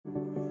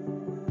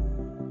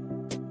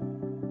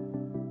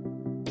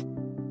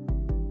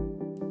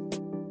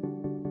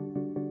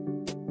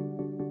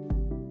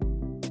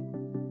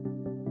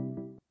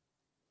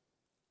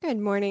Good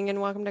morning and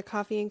welcome to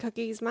Coffee and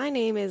Cookies. My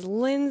name is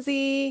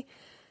Lindsay.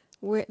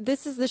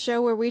 This is the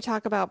show where we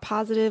talk about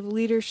positive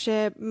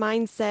leadership,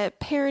 mindset,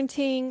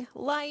 parenting,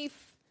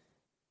 life,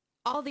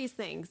 all these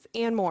things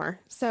and more.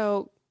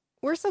 So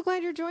we're so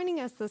glad you're joining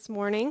us this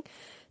morning.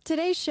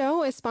 Today's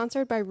show is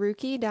sponsored by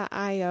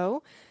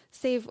Rookie.io.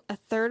 Save a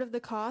third of the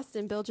cost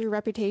and build your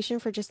reputation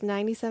for just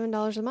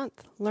 $97 a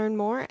month. Learn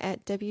more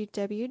at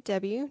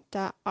www.ruci.io.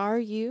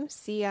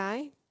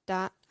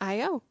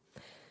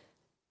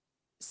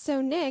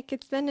 So, Nick,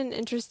 it's been an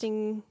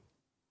interesting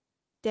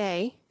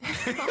day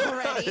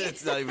already.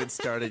 It's not even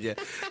started yet.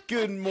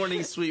 Good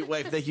morning, sweet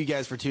wife. Thank you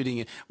guys for tuning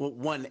in. Well,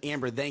 one,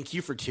 Amber, thank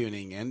you for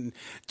tuning in.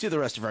 To the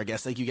rest of our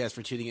guests, thank you guys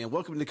for tuning in.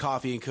 Welcome to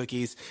Coffee and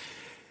Cookies.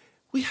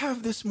 We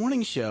have this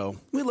morning show.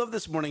 We love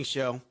this morning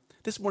show.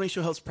 This morning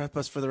show helps prep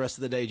us for the rest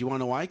of the day. Do you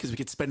want to know why? Because we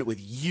get to spend it with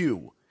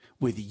you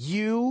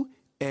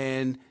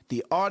and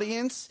the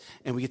audience,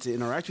 and we get to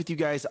interact with you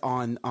guys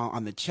on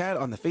the chat,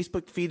 on the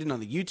Facebook feed, and on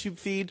the YouTube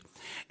feed.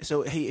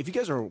 So, hey, if you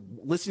guys are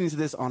listening to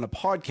this on a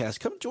podcast,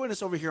 come join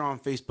us over here on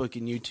Facebook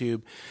and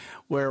YouTube,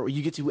 where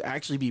you get to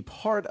actually be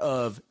part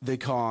of the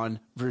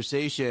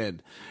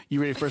conversation.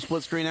 You ready for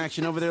split screen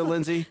action over there,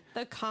 Lindsay?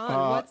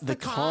 What's the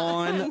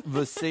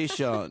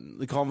conversation?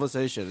 The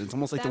conversation. It's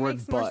almost like that the word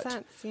makes but. More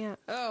sense. Yeah.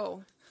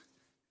 Oh.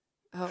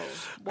 Whoa.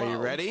 Are you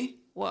ready?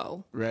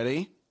 Whoa.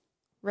 Ready?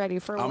 Ready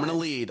for what? I'm gonna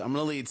lead.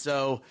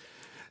 So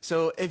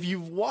if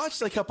you've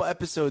watched a couple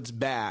episodes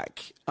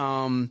back,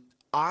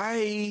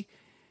 I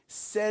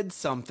said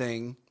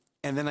something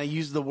and then I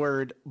used the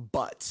word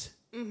but.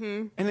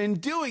 Mm-hmm. And in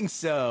doing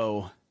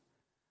so,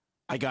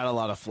 I got a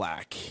lot of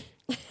flack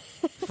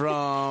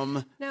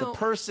from the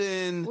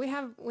person. We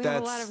have a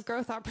lot of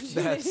growth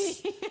opportunity.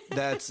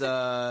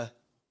 Oh,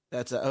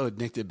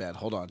 Nick did bad.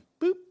 Hold on.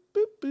 Boop,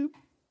 boop, boop.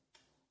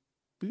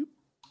 Boop,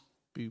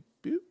 boop,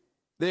 boop.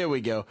 There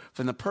we go.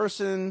 From the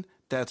person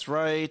that's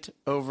right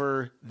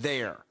over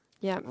there.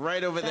 Yeah.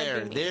 Right over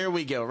there. There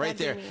we go. Right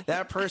there.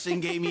 That person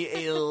gave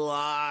me a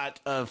lot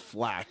of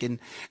flack. And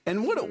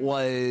what it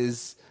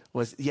was,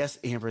 yes,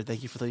 Amber,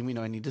 thank you for letting me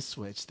know I need to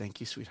switch.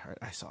 Thank you, sweetheart.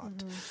 I saw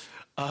it.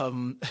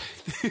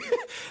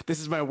 This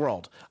is my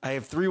world. I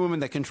have three women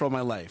that control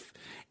my life.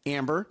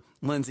 Amber,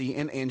 Lindsay,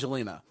 and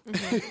Angelina.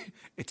 Mm-hmm.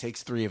 It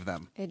takes three of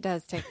them. It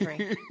does take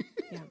three.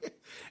 Yeah.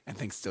 And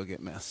things still get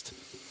missed.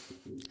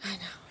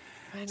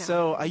 I know.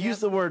 So I used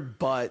the word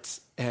but,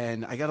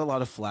 and I got a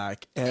lot of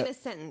flack. In a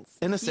sentence.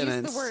 Use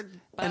the word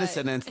but. In a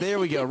sentence. There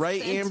we go.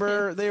 Right,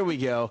 Amber? There we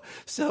go.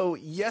 So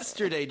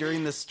yesterday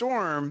during the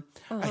storm,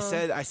 I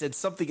said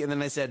something, and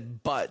then I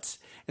said but,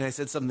 and I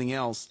said something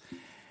else. And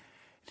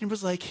it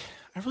was like,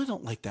 I really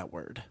don't like that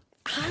word.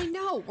 I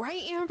know,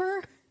 right,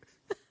 Amber?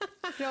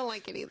 I don't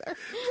like it either.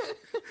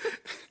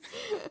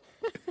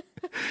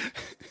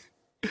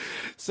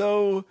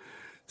 So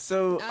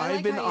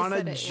I've been on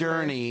a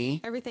journey.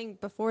 Amber. Everything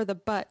before the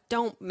but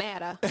don't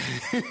matter.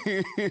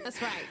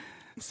 That's right.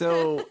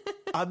 So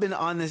I've been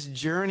on this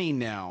journey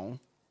now,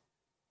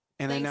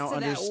 and Thanks I now to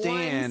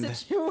understand.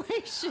 That one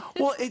situation.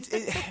 Well,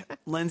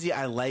 Lindsay,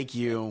 I like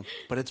you,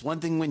 but it's one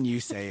thing when you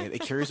say it.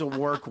 It carries a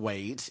work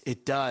weight.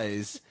 It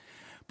does.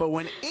 But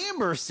when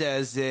Amber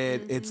says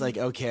it, it's like,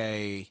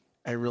 okay,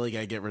 I really got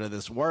to get rid of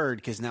this word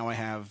because now I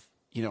have,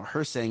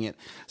 her saying it.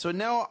 So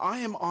now I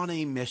am on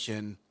a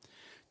mission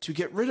to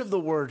get rid of the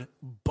word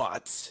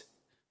but,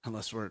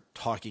 unless we're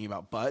talking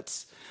about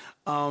butts.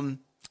 And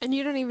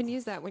you don't even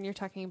use that when you're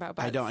talking about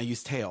butts. I don't. I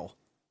use tail.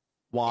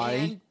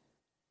 Why?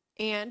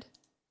 And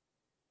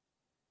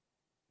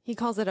he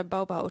calls it a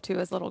bobo to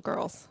his little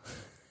girls.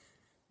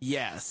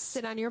 Yes.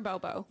 Sit on your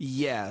bobo.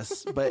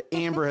 Yes. But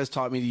Amber has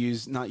taught me to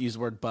not use the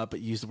word but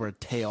use the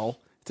word tail.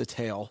 It's a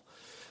tail.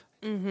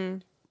 Mm-hmm.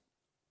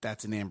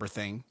 That's an Amber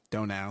thing.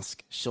 Don't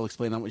ask. She'll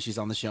explain that when she's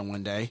on the show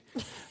one day.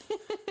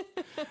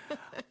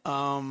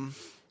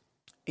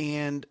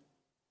 And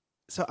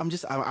so I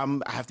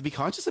have to be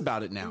conscious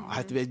about it now. Mm-hmm. I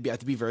have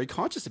to be very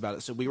conscious about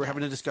it. So we were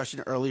having a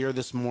discussion earlier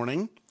this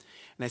morning,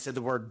 and I said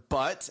the word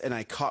but, and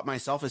I caught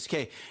myself as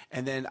okay.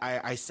 And then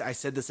I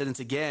said the sentence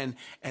again,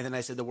 and then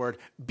I said the word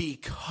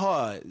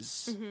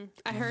because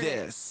I heard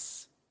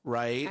this,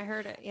 right? I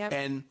heard it. Yep.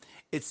 And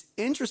it's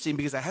interesting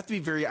because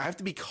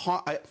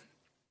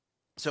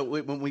so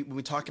when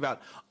we talk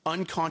about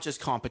unconscious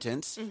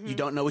competence, you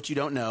don't know what you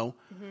don't know.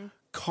 Mm-hmm.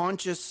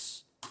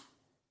 Conscious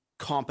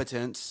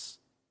competence.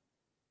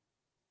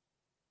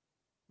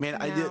 Man,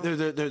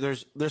 no.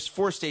 There's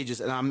four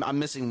stages, and I'm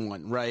missing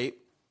one, right?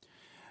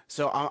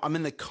 So I'm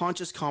in the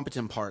conscious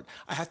competent part.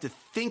 I have to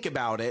think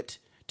about it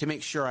to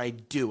make sure I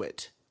do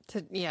it.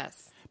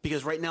 Yes.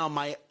 Because right now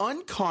my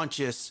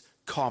unconscious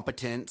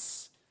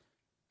competence,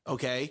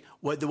 okay,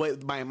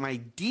 my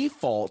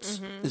default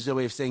is the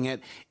way of saying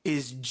it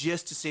is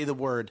just to say the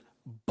word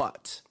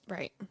but.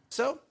 Right.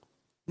 So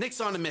Nick's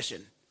on a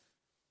mission.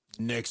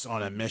 And it's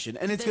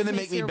going to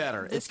make me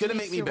better. It's going to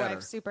make me better.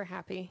 Wife super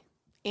happy,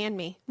 and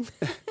me.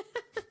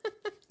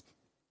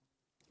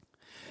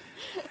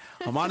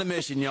 I'm on a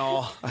mission,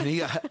 y'all.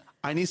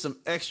 I need some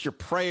extra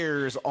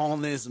prayers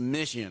on this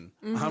mission.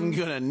 Mm-hmm. I'm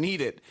going to need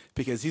it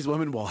because these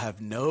women will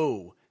have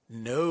no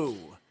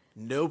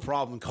No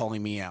problem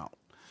calling me out.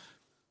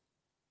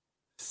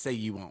 Say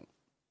you won't.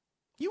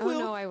 You will.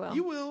 No, I will.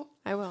 You will.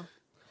 I will.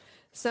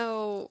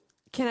 So,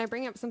 can I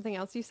bring up something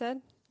else you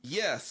said?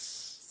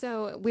 Yes.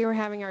 So we were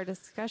having our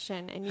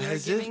discussion, and you were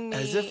giving me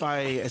as if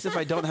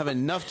I don't have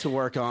enough to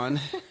work on.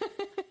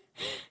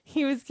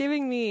 He was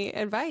giving me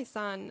advice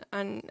on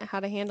how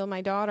to handle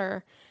my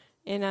daughter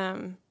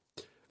in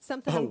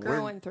something I'm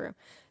growing through.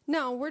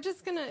 No, we'll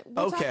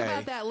talk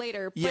about that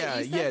later. But Yeah,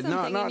 you said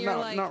something and you're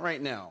like, not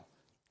right now.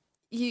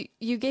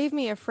 You gave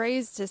me a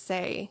phrase to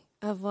say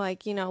of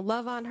like,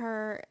 love on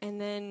her,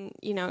 and then,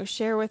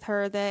 share with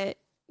her that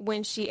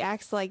when she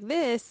acts like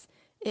this,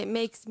 it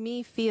makes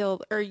me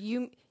feel, or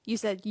you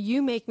said,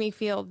 you make me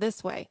feel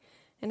this way.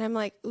 And I'm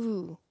like,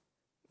 ooh,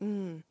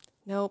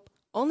 nope.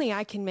 Only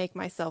I can make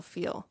myself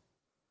feel.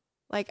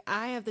 Like,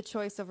 I have the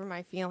choice over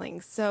my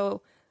feelings.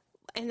 So,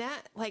 and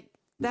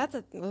that's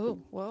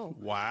whoa.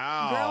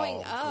 Wow.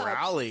 Growing up.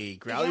 Growly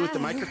Yeah. with the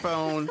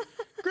microphone.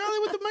 Growly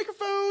with the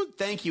microphone.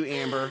 Thank you,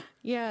 Amber.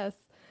 Yes.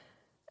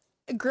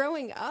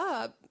 Growing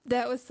up,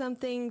 that was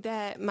something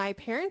that my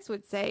parents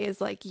would say is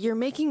like, you're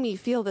making me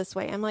feel this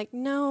way. I'm like,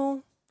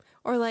 no.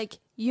 Or like,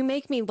 you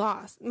make me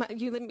lost.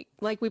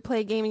 Like we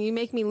play a game and you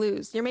make me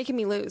lose. You're making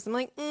me lose. I'm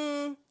like,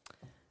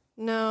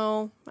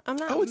 no, I'm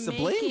not it's the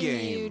blame making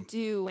game. you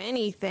do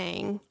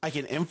anything. I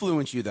can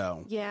influence you,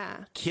 though. Yeah.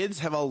 Kids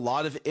have a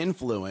lot of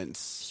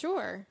influence.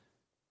 Sure.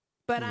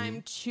 But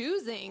I'm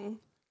choosing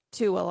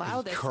to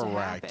allow this to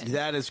happen.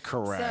 That is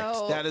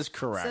correct. That is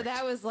correct. So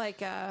that was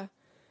like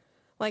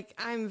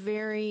I'm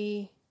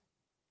very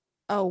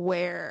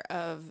aware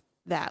of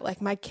that.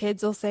 Like my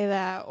kids will say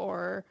that,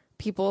 or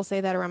people will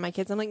say that around my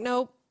kids. I'm like,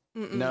 nope.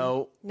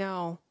 No.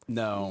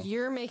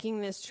 You're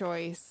making this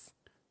choice.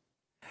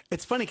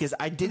 It's funny because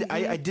I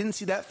didn't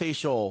see that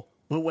facial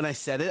when I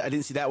said it. I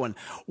didn't see that one.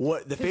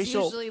 What the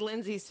facial? Usually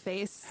Lindsay's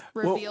face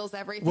reveals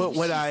everything.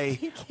 What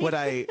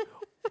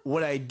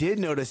I did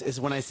notice is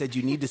when I said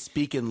you need to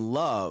speak in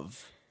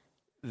love.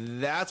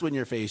 That's when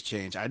your face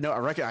changed. I know. I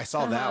reckon. I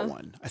saw that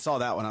one.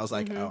 I was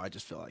like, oh, I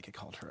just feel like I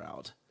called her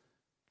out.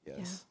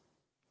 Yes.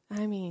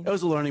 Yeah. I mean, it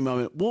was a learning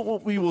moment.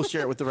 We will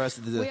share it with the rest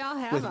of the we all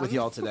have with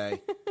y'all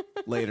today,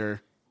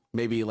 later,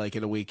 maybe like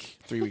in a week,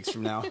 3 weeks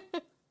from now.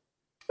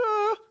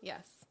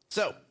 Yes.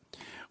 So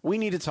we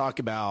need to talk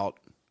about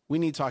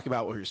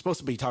what we're supposed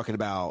to be talking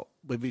about.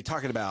 We'd be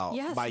talking about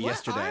by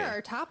yesterday. What are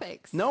our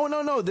topics?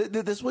 No.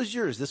 This was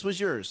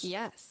yours.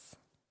 Yes.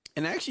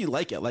 And I actually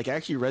like it. Like I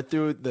actually read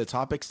through the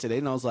topics today,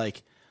 and I was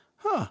like,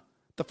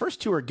 the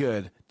first two are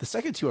good. The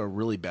second two are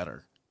really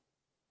better.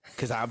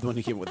 Because I'm the one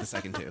who came up with the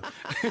second two.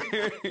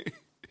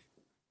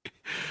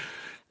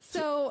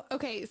 So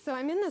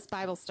I'm in this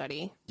Bible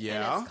study.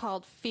 Yeah. And it's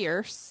called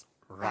Fierce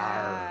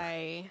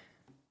by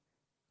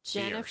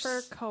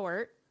Jennifer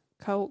Cowart.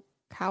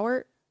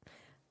 Cowart?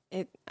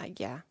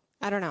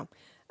 I don't know.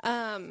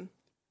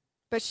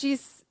 But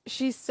she's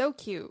so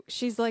cute.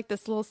 She's like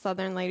this little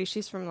Southern lady.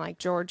 She's from like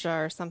Georgia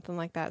or something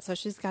like that. So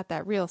she's got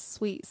that real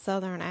sweet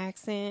Southern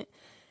accent.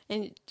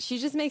 And she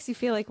just makes you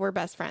feel like we're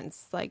best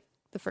friends, like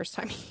the first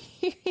time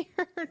you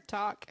hear her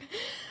talk.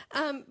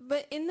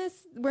 But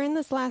we're in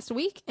this last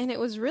week, and it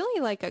was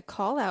really like a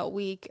call out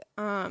week,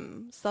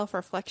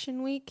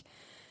 self-reflection week.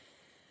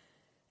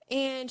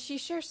 And she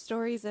shares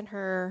stories in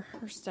her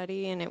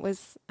study, and it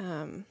was,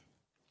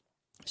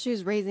 she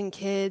was raising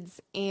kids,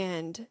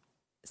 and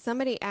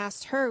somebody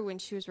asked her when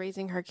she was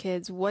raising her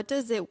kids, what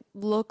does it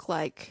look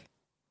like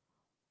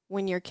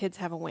when your kids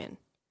have a win?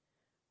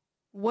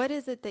 What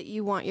is it that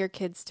you want your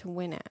kids to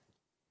win at?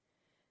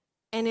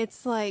 And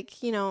it's like,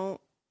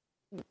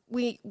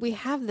 we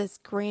have this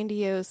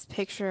grandiose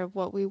picture of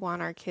what we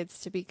want our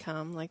kids to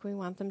become. Like we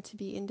want them to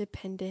be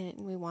independent,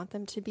 and we want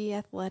them to be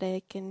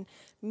athletic and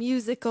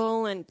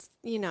musical and,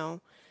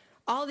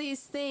 all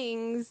these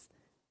things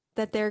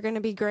that they're going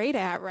to be great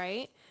at,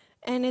 right?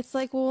 And it's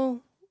like,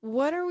 well,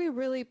 what are we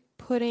really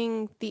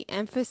putting the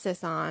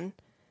emphasis on,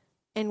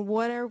 and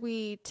what are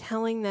we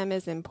telling them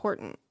is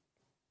important?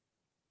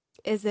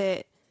 Is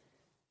it,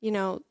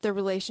 the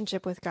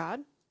relationship with God?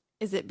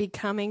 Is it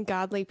becoming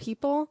godly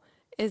people?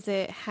 Is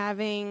it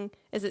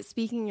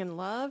speaking in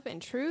love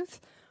and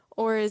truth?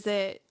 Or is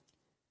it,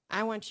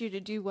 I want you to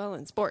do well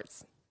in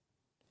sports,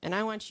 and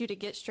I want you to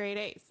get straight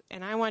A's,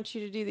 and I want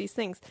you to do these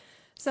things?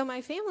 So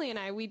my family and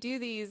I, we do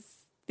these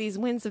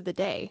wins of the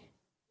day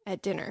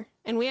at dinner.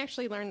 And we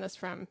actually learned this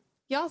from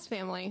y'all's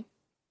family.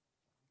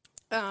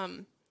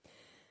 And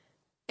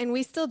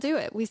we still do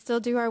it. We still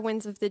do our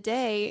wins of the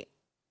day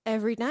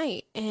every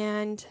night.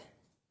 And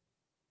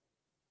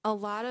a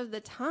lot of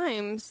the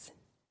times,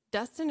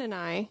 Dustin and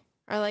I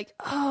are like,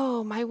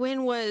 oh, my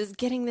win was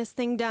getting this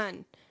thing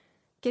done,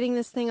 getting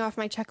this thing off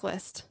my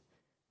checklist,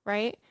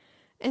 right?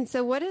 And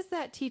so what is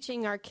that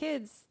teaching our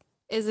kids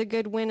is a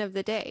good win of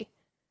the day?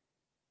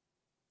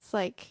 It's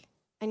like,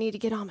 I need to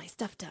get all my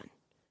stuff done,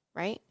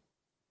 right?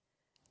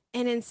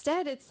 And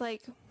instead, it's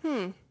like,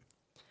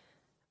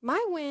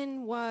 my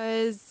win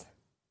was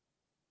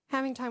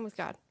having time with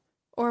God.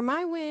 Or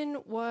my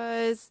win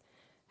was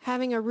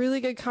having a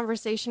really good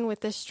conversation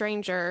with this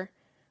stranger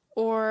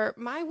Or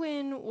my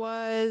win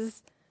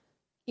was,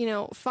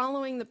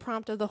 following the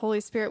prompt of the Holy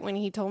Spirit when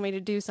he told me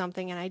to do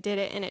something and I did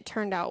it and it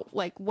turned out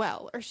like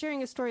well, or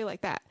sharing a story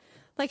like that.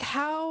 Like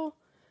how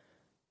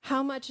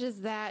much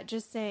is that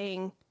just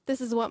saying,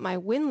 this is what my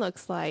win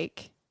looks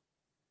like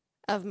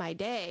of my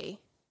day,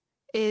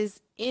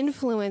 is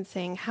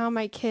influencing how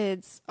my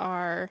kids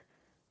are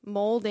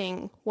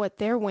molding what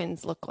their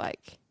wins look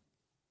like.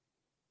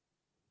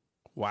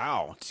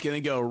 Wow. It's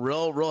going to go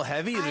real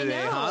heavy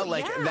today, huh?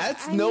 Like, yeah.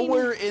 that's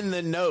nowhere in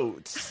the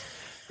notes.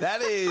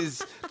 That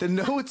is, the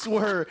notes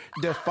were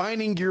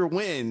defining your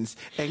wins.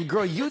 And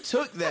girl, you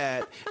took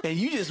that and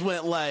you just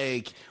went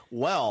like,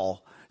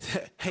 well,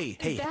 hey,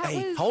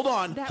 hold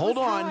on,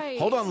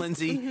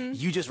 Lindsay. Mm-hmm.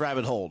 You just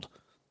rabbit holed.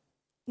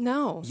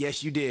 No.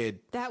 Yes, you did.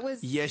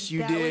 Yes, you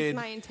did. That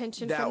was my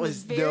intention from the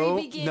very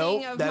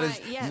beginning of my...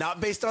 Yes. Not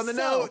based on the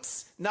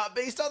notes. Not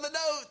based on the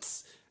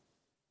notes.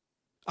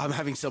 I'm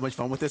having so much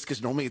fun with this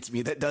because normally it's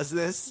me that does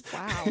this.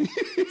 Wow.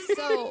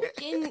 So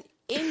in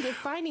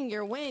defining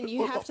your win,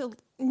 you have to...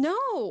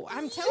 No,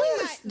 I'm telling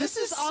you, this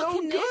is all so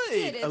connected.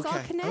 Good. It's all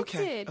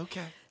connected.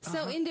 Okay.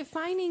 So in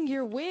defining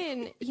your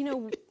win,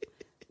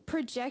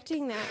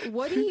 projecting that,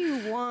 what do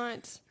you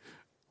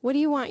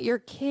want your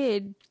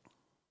kid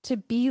to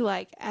be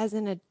like as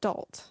an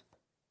adult?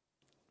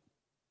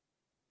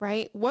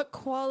 Right? What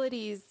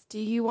qualities do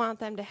you want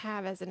them to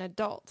have as an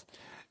adult?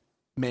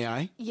 May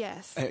I?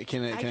 Yes.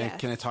 Can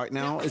I talk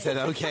now? No. Is that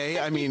okay?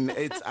 I mean,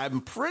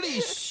 I'm pretty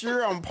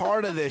sure I'm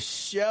part of this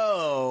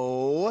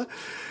show.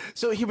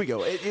 So here we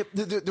go.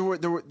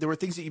 There were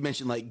things that you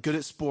mentioned, like good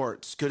at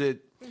sports, good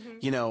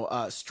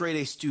at straight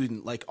A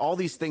student, like all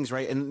these things,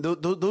 right? And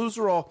those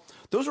are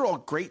all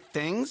great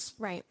things,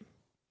 right?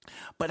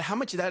 But how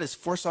much of that is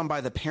forced on by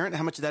the parent?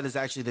 How much of that is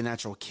actually the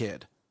natural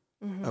kid?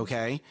 Mm-hmm.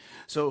 Okay.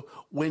 So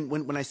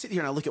when I sit here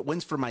and I look at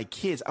wins for my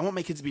kids, I want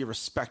my kids to be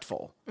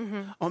respectful. Mm-hmm.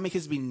 I want my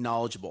kids to be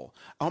knowledgeable.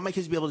 I want my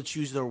kids to be able to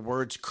choose their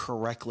words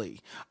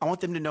correctly. I want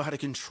them to know how to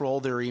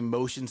control their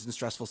emotions in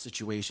stressful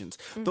situations.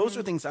 Mm-hmm. Those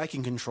are things I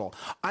can control.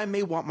 I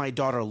may want my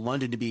daughter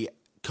London to be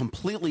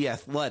completely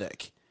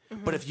athletic.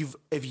 Mm-hmm. But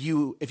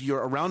if you're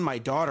around my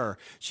daughter,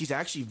 she's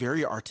actually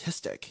very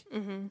artistic.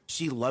 Mm-hmm.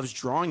 She loves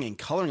drawing and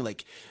coloring.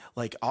 Like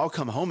I'll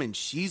come home and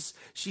she's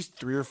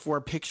 3 or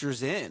 4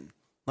 pictures in.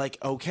 Like,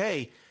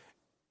 okay,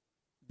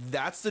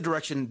 that's the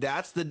direction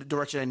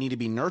I need to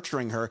be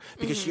nurturing her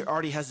because she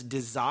already has a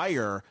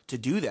desire to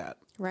do that.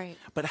 Right.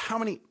 But how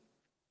many,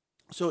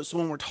 so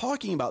when we're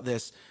talking about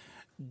this,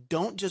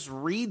 don't just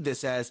read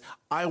this as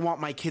I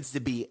want my kids to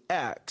be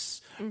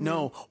X. Mm-hmm.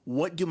 No,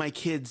 what do my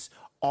kids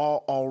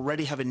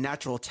already have a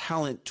natural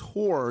talent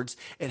towards,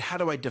 and how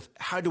do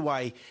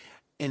I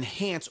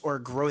enhance or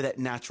grow that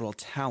natural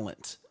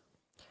talent?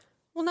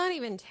 Well, not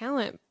even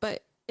talent,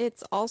 but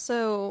it's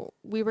also,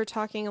 we were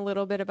talking a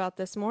little bit about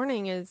this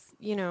morning is,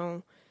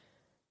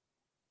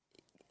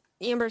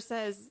 Amber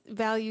says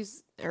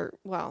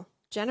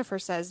Jennifer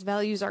says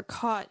values are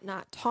caught,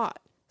 not taught.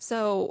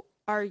 So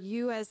are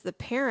you as the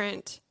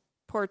parent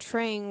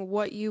portraying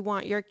what you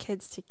want your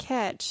kids to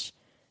catch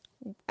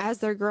as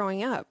they're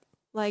growing up?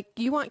 Like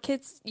you want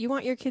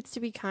your kids to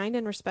be kind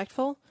and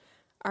respectful.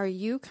 Are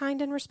you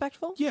kind and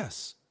respectful?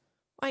 Yes.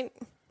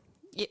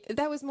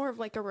 That was more of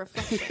like a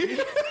reflection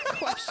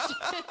question.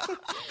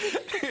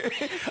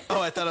 Oh,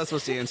 I thought I was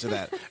supposed to answer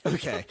that.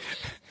 Okay.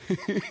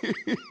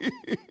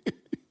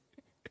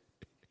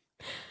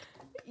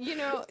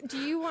 Do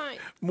you want...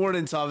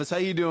 Morning, Thomas. How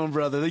you doing,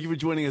 brother? Thank you for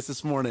joining us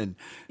this morning.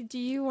 Do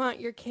you want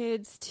your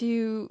kids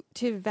to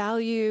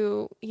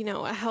value,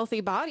 a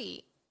healthy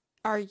body?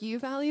 Are you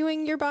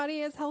valuing your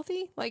body as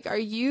healthy? Like, are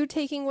you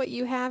taking what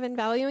you have and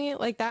valuing it?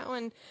 Like, that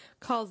one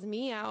calls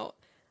me out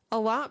a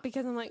lot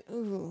because I'm like,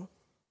 ooh,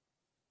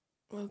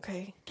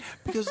 okay.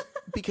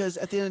 Because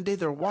at the end of the day,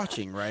 they're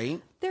watching, right?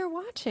 They're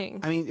watching.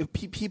 I mean,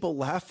 people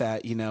laugh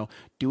at,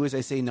 do as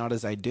I say, not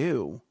as I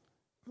do.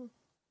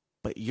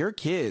 But your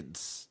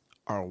kids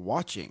are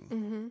watching.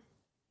 Mm-hmm.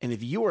 And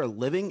if you are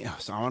living,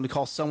 so I want to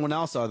call someone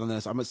else out on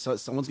this.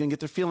 Someone's going to get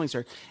their feelings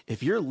hurt.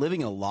 If you're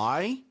living a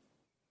lie,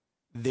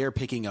 they're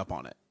picking up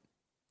on it.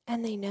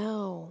 And they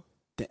know.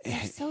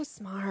 They're so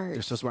smart.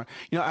 They're so smart.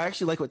 I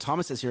actually like what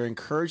Thomas says here.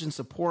 Encourage and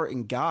support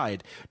and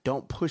guide.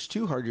 Don't push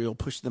too hard or you'll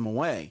push them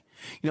away.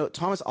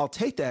 Thomas, I'll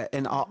take that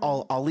and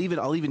I'll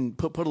even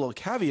put a little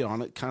caveat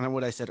on it. Kind of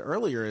what I said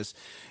earlier is,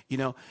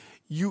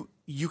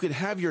 you can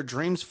have your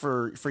dreams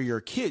for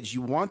your kids.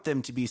 You want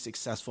them to be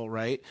successful,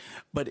 right?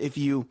 But if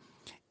you're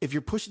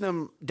pushing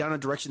them down a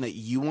direction that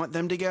you want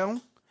them to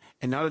go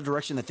and not a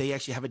direction that they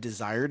actually have a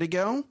desire to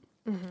go,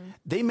 mm-hmm.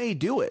 they may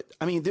do it.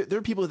 I mean, there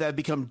are people that have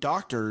become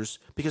doctors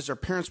because their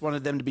parents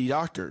wanted them to be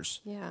doctors.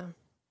 Yeah.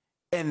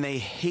 And they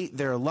hate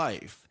their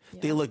life. Yeah.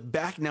 They look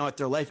back now at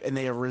their life and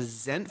they are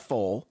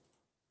resentful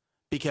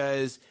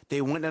because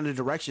they went in a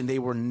direction they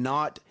were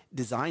not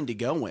designed to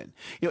go in.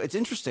 It's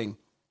interesting.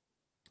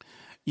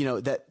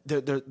 That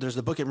there's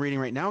a book I'm reading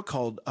right now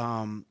called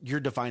Your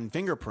Divine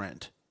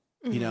Fingerprint,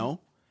 mm-hmm.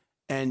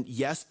 And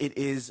yes, it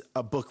is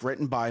a book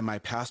written by my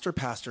pastor,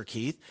 Pastor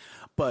Keith,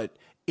 but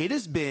it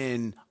has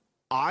been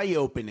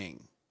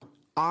eye-opening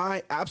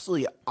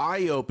absolutely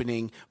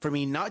eye-opening for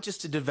me, not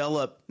just to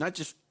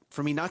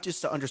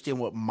understand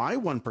what my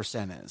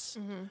 1% is,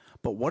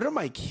 but what are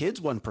my kids'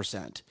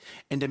 1%,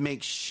 and to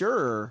make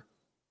sure.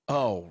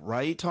 Oh,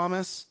 right,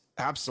 Thomas.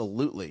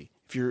 Absolutely.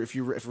 If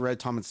you read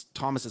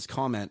Thomas's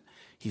comment,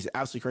 he's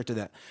absolutely correct to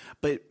that.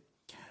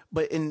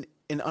 But in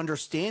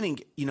understanding,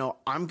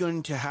 I'm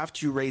going to have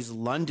to raise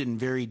London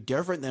very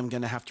different than I'm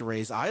going to have to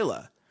raise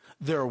Isla.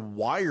 They're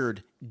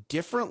wired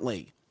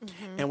differently.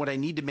 And what I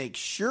need to make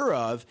sure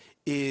of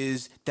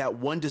is that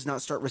one does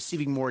not start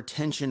receiving more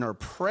attention or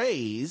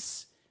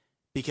praise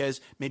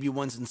because maybe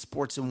one's in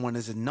sports and one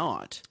is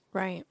not.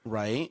 Right.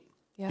 Right?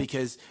 Yep.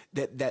 Because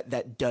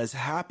that does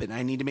happen.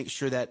 I need to make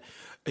sure that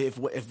if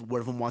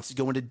one of them wants to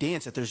go into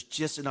dance, that there's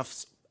just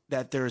enough,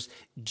 that there's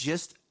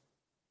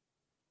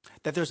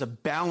a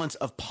balance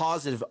of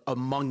positive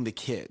among the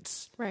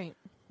kids. Right.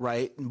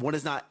 Right. And one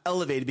is not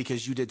elevated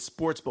because you did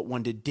sports, but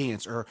one did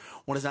dance, or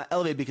one is not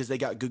elevated because they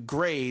got good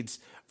grades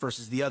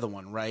versus the other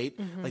one. Right.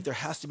 Like there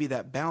has to be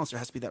that balance. There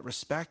has to be that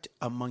respect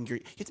among you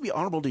have to be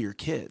honorable to your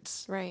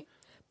kids. Right.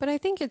 But I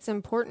think it's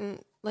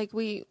important, like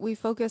we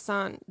focus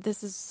on,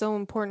 this is so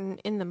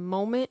important in the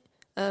moment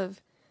of,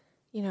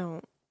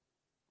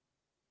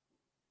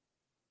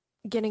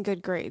 getting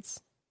good grades,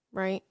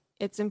 right?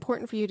 It's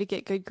important for you to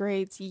get good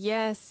grades.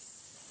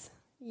 Yes.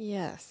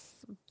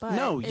 But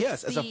No,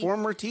 yes. As a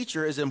former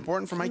teacher, is it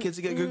important for my kids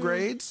to get good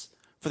grades?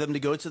 For them to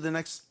go to the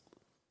next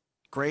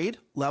grade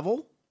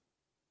level?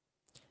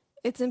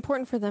 It's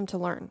important for them to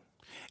learn.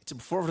 It's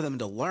important for them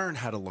to learn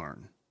how to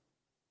learn.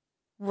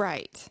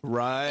 Right.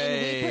 Right.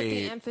 And we put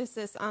the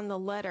emphasis on the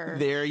letter.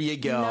 There you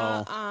go.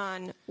 Not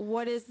on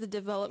what is the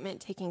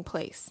development taking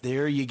place.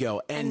 There you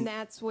go. And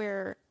that's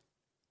where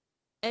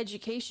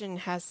education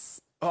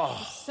has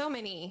so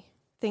many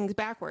things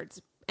backwards,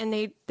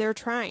 and they're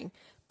trying.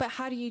 But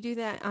how do you do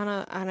that on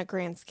a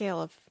grand scale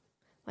of,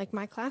 like,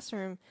 my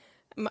classroom?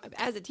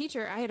 As a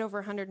teacher, I had over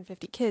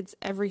 150 kids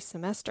every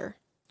semester.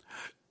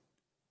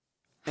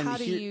 And how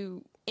do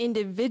you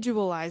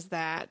individualize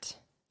that?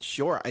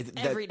 Sure,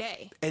 every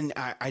day. And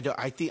I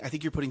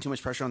think you're putting too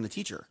much pressure on the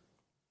teacher.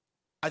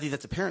 I think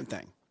that's a parent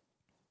thing.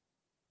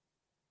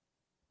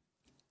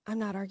 I'm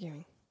not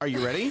arguing. Are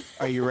you ready?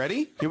 Are you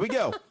ready? Here we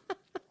go.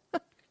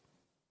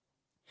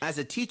 As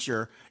a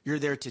teacher, you're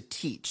there to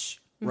teach,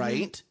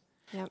 right?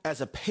 Yep. As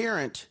a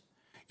parent,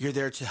 you're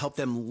there to help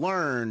them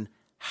learn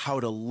how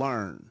to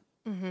learn.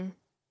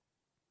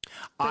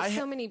 But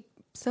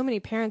so many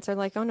parents are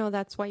like, oh no,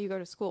 that's why you go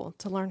to school,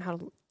 to learn how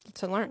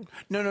to learn.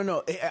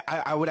 No.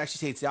 I would actually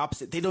say it's the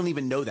opposite. They don't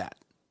even know that.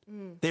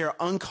 They are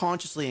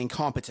unconsciously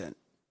incompetent.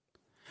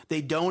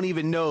 They don't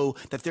even know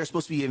that they're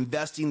supposed to be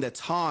investing the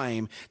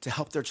time to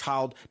help their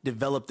child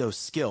develop those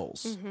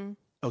skills.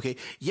 Okay.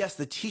 Yes,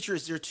 the teacher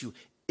is there to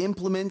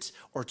implement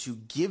or to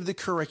give the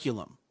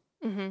curriculum,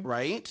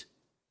 right?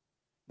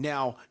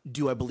 Now,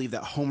 do I believe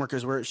that homework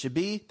is where it should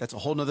be? That's a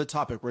whole nother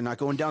topic. We're not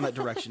going down that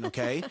direction,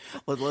 okay?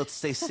 Let's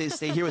stay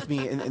here with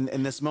me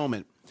in this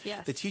moment.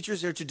 Yes. The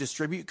teacher's there to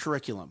distribute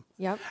curriculum.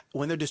 Yep.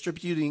 When they're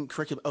distributing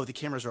curriculum, the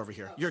cameras are over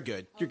here. You're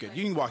good. You're good.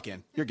 You can walk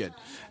in. You're good.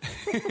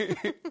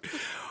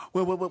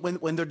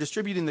 When they're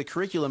distributing the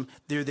curriculum,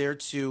 they're there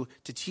to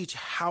teach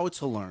how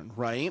to learn,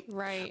 right?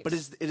 Right. But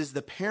it is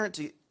the parent's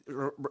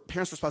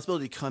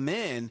responsibility to come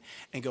in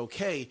and go,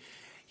 okay,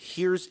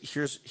 here's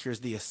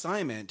the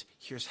assignment.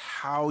 Here's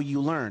how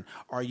you learn.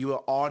 Are you an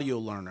audio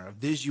learner, a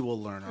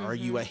visual learner? Are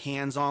you a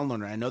hands-on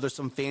learner? I know there's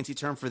some fancy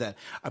term for that.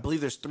 I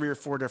believe there's 3 or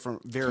 4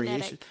 different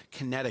variations.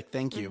 Kinetic.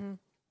 Thank you.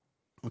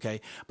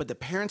 Okay. But the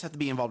parents have to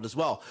be involved as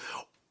well.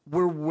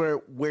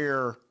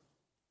 Where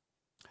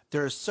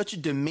there's such a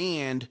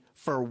demand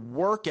for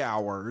work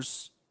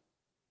hours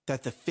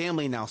that the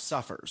family now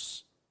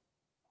suffers.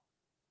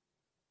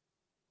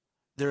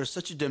 There's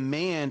such a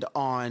demand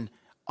on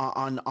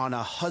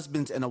a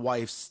husband's and a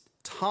wife's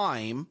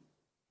time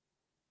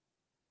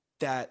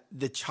that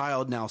the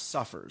child now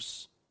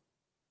suffers.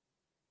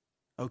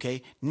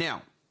 Okay?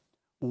 Now,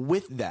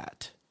 with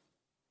that,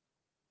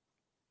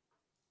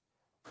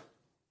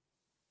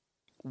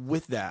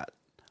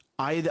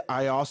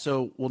 I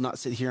also will not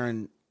sit here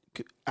and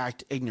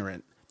act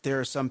ignorant. There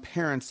are some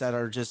parents that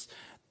are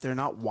they're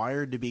not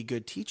wired to be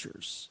good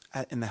teachers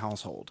in the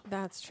household.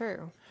 That's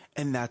true.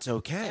 And that's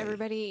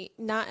okay.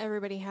 Not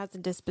everybody has a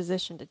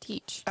disposition to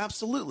teach.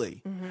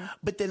 Absolutely.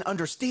 But then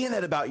understand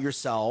that about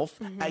yourself,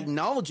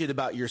 acknowledge it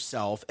about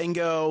yourself, and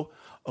go,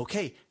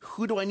 okay,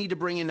 who do I need to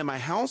bring into my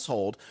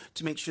household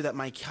to make sure that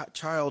my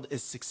child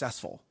is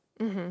successful?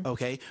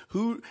 Okay.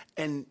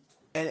 And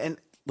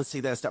let's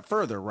take that a step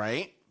further,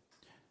 right?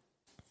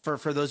 For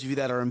those of you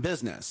that are in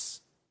business,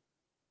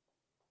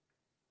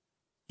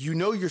 you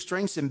know your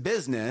strengths in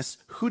business.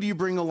 Who do you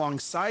bring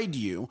alongside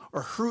you,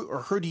 or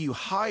who do you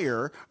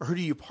hire, or who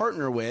do you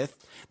partner with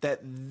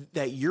that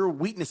your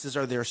weaknesses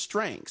are their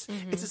strengths?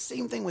 It's the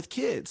same thing with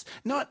kids.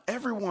 Not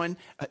everyone,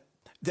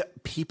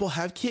 people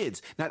have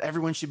kids. Not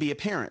everyone should be a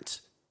parent.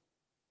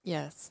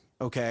 Yes.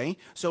 Okay.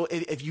 So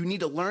if you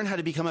need to learn how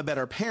to become a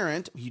better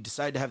parent, you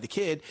decide to have the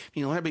kid,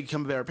 you learn how to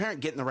become a better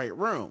parent, get in the right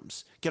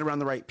rooms, get around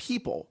the right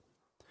people.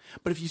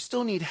 But if you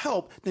still need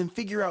help, then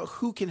figure out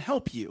who can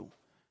help you.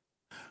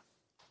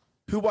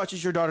 Who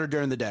watches your daughter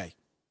during the day?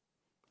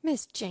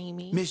 Miss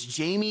Jamie. Miss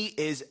Jamie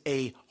is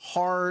a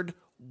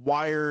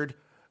hardwired,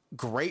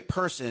 great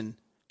person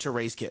to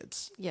raise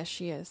kids. Yes,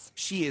 she is.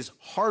 She is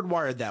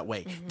hardwired that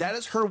way. That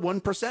is her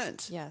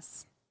 1%.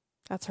 Yes.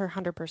 That's her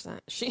 100%.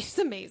 She's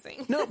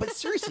amazing. No, but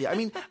seriously, I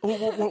mean,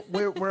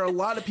 where a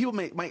lot of people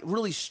might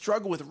really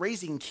struggle with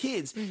raising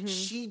kids,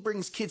 she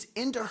brings kids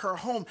into her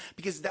home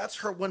because that's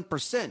her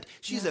 1%.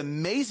 She's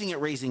amazing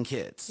at raising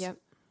kids. Yep.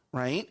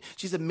 Right?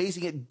 She's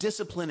amazing at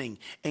disciplining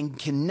and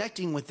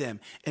connecting with them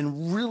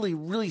and really,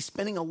 really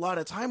spending a lot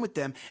of time with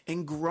them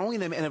and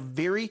growing them in a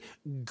very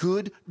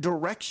good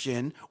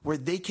direction where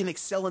they can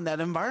excel in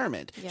that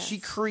environment. Yes. She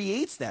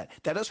creates that.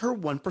 That is her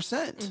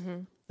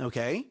 1%.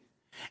 Okay?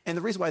 And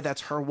the reason why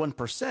that's her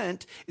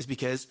 1% is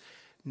because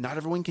not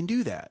everyone can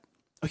do that.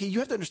 Okay, you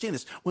have to understand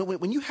this.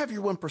 When you have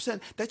your 1%,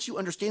 that's you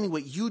understanding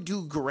what you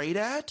do great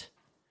at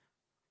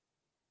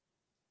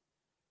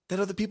that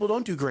other people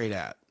don't do great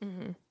at.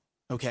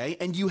 Okay,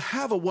 and you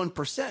have a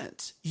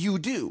 1%. You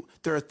do.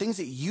 There are things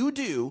that you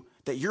do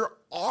that you're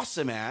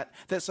awesome at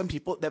that some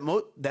people, that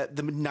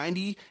the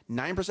 99%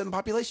 of the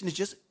population is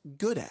just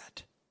good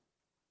at.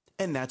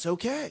 And that's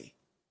okay.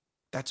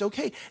 That's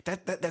okay.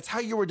 That's how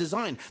you were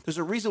designed. There's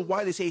a reason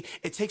why they say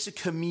it takes a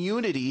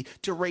community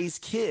to raise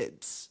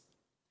kids.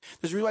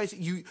 There's a reason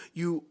why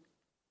you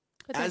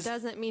But that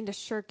doesn't mean to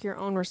shirk your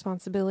own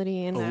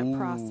responsibility in that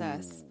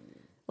process.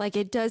 Like,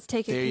 it does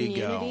take a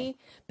community,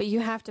 but you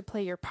have to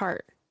play your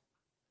part.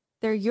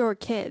 They're your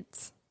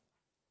kids.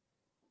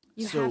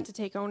 You have to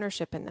take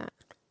ownership in that.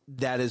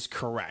 That is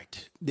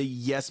correct.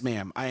 Yes,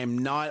 ma'am. I am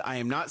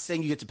not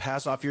saying you get to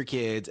pass off your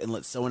kids and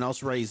let someone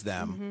else raise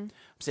them. I'm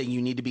saying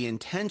you need to be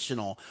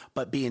intentional,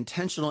 but be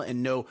intentional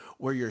and know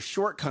where your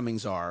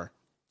shortcomings are.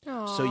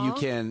 Aww. So you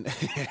can.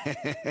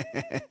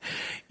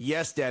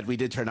 Yes, Dad, we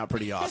did turn out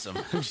pretty awesome.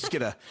 I'm just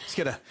gonna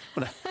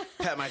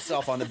pat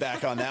myself on the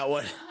back on that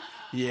one.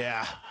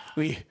 Yeah,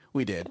 we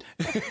did.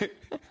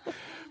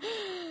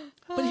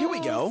 But here we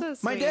go. So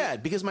my sweet.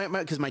 dad, because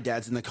my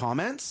dad's in the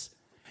comments.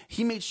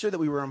 He made sure that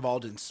we were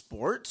involved in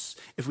sports.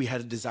 If we had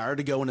a desire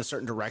to go in a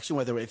certain direction,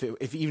 whether even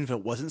if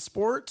it wasn't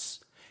sports,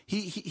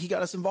 he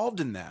got us involved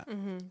in that,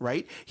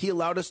 right? He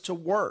allowed us to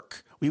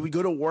work. We would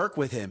go to work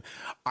with him.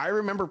 I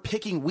remember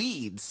picking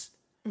weeds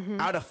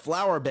out of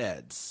flower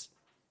beds,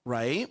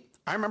 right?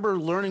 I remember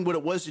learning what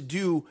it was to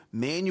do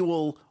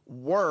manual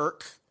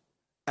work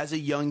as a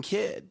young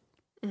kid.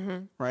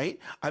 Right?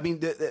 I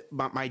mean,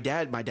 my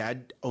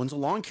dad owns a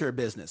lawn care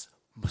business.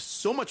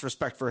 So much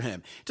respect for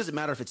him. It doesn't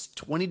matter if it's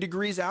 20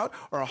 degrees out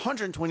or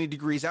 120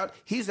 degrees out.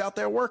 He's out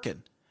there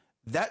working.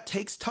 That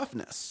takes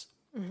toughness.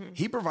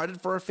 He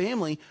provided for a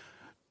family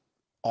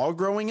all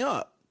growing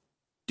up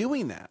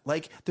doing that.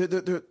 Like,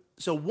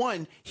 so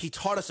one, he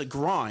taught us a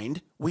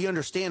grind. We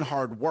understand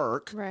hard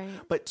work. Right.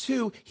 But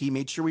two, he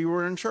made sure we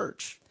were in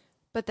church.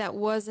 But that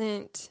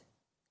wasn't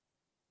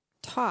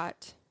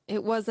taught.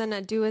 It wasn't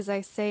a do as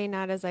I say,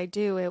 not as I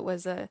do. It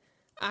was a,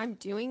 I'm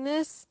doing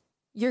this,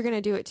 you're going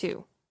to do it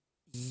too.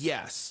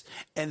 Yes.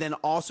 And then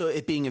also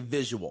it being a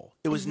visual.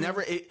 It was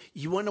never,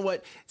 you want to know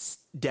what,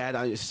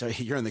 Dad, sorry,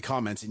 you're in the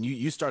comments and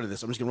you started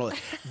this. I'm just going to roll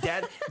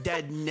it.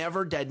 Dad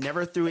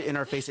never threw it in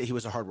our face that he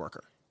was a hard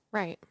worker.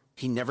 Right.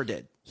 He never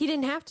did. He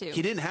didn't have to.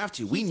 He didn't have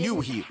to. We knew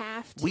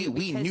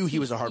we knew he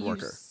was a hard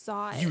worker.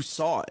 You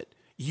saw it.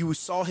 You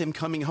saw him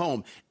coming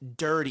home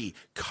dirty,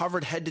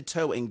 covered head to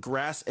toe in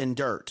grass and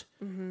dirt,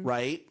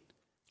 right?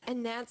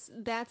 And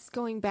that's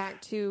going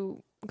back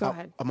to, go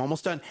ahead. I'm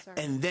almost done. Sorry.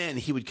 And then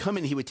he would come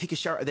in, he would take a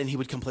shower, and then he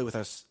would come play with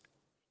us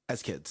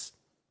as kids.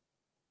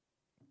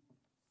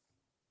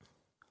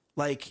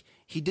 Like,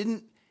 he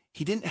didn't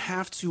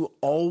have to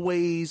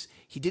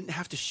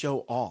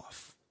show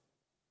off.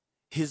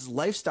 His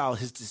lifestyle,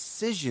 his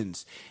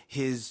decisions,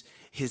 his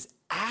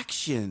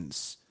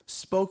actions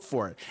spoke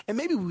for it. And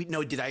maybe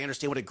did I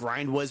understand what a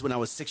grind was when I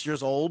was 6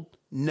 years old?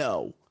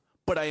 No,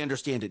 but I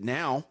understand it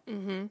now.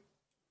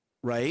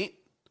 Right?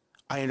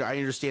 I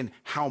understand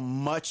how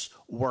much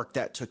work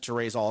that took to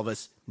raise all of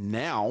us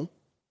now.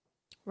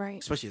 Right.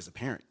 Especially as a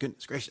parent.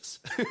 Goodness gracious.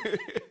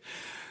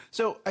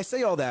 So I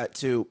say all that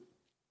to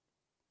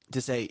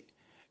say,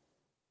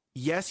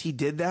 yes, he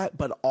did that,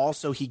 but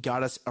also he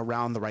got us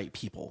around the right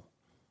people.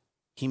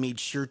 He made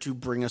sure to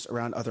bring us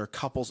around other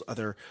couples,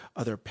 other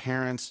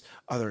parents,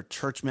 other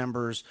church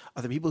members,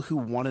 other people who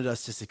wanted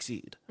us to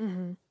succeed.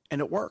 And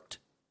it worked.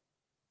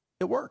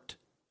 It worked.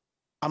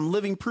 I'm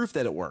living proof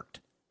that it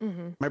worked.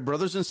 My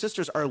brothers and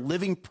sisters are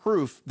living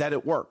proof that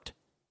it worked.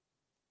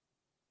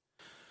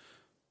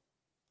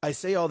 I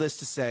say all this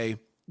to say,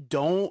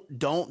 don't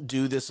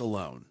do this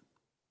alone.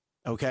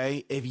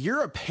 Okay? If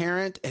you're a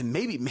parent and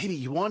maybe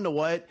you want to know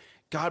what?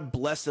 God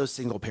bless those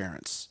single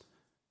parents.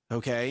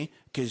 Okay?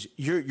 Because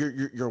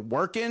you're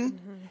working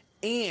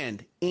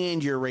and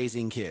you're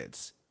raising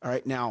kids. All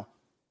right. Now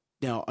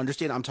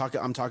understand I'm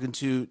talking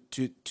to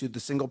the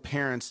single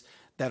parents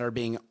that are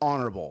being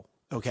honorable.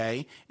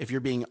 Okay. If you're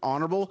being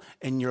honorable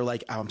and you're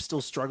like, I'm still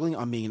struggling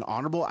on being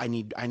honorable, I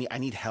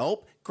need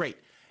help. Great.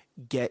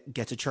 get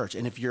to church.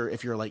 And if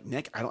you're like,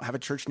 Nick, I don't have a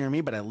church near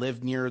me, but I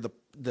live near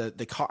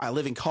I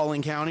live in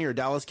Collin County or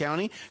Dallas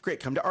County, great,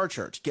 come to our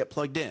church, get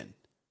plugged in.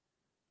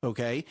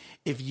 Okay.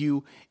 If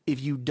you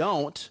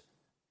don't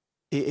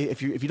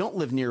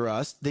live near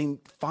us, then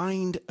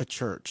find a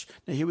church.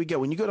 Now here we go.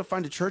 When you go to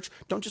find a church,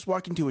 don't just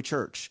walk into a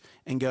church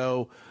and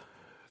go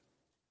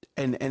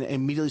and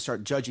immediately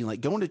start judging.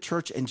 Like, go into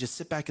church and just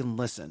sit back and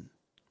listen.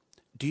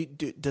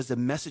 Does the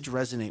message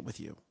resonate with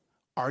you?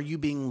 Are you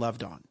being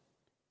loved on?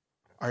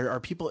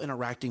 Are people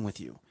interacting with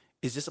you?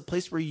 Is this a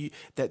place where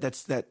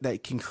that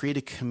can create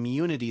a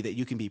community that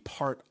you can be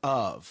part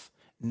of?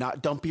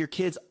 Not dump your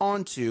kids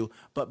onto,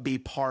 but be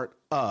part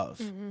of.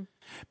 Mm-hmm.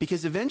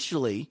 Because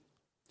eventually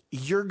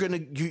you're gonna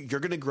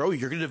grow,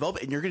 you're gonna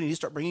develop, and you're gonna need to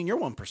start bringing your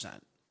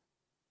 1%.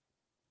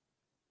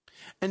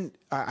 And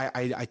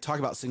I talk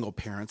about single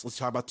parents. Let's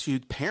talk about two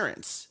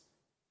parents.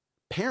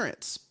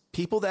 Parents,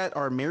 people that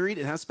are married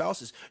and have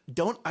spouses,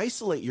 don't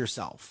isolate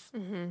yourself.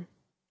 Mm-hmm.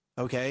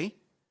 Okay?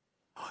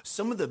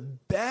 Some of the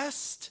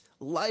best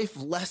life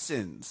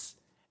lessons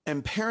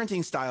and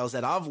parenting styles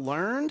that I've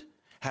learned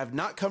have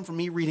not come from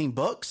me reading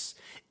books.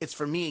 It's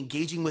from me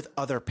engaging with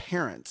other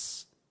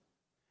parents.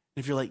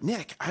 And if you're like,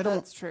 Nick,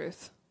 That's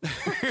truth.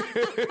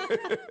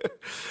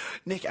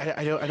 Nick,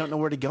 I don't know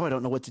where to go. I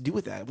don't know what to do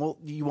with that. Well,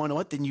 you want to know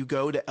what? Then you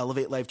go to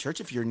Elevate Life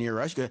Church. If you're near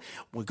us,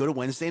 we'll go to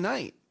Wednesday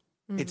night.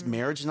 Mm-hmm. It's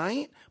marriage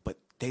night, but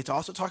they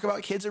also talk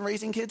about kids and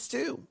raising kids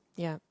too.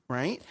 Yeah.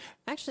 Right?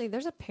 Actually,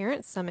 there's a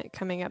parent summit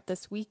coming up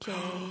this weekend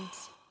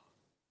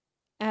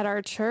at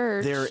our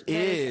church. There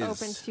is.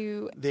 Open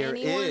to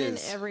anyone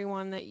and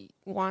everyone that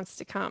wants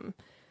to come.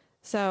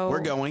 So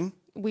we're going.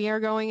 We are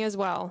going as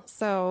well.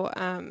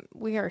 So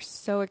we are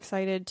so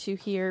excited to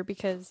hear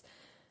because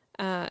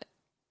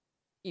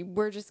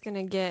we're just going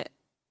to get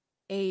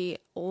a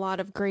lot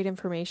of great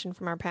information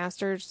from our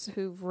pastors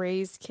who've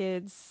raised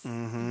kids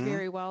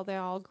very well. They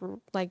all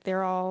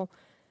they're all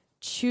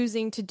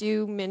choosing to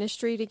do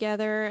ministry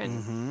together.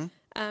 And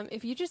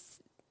if you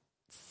just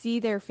see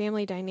their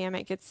family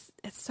dynamic, it's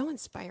so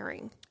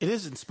inspiring. It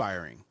is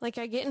inspiring. Like,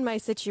 I get in my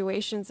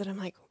situations and I'm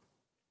like,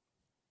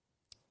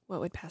 what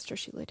would Pastor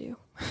Sheila do?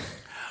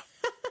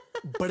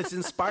 But it's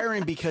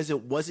inspiring because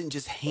it wasn't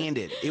just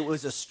handed. It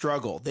was a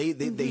struggle.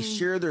 They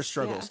share their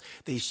struggles.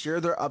 Yeah. They share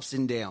their ups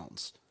and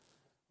downs,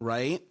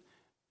 right?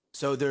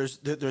 So there's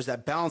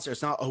that balance there.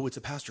 It's not, oh, it's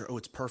a pastor. Oh,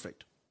 it's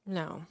perfect.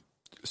 No.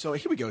 So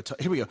here we go.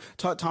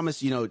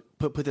 Thomas,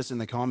 put this in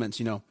the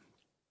comments,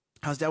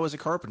 how's dad was a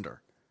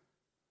carpenter.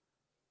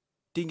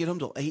 Didn't get home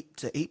till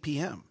 8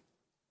 p.m.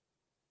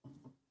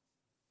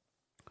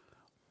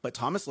 But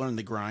Thomas learned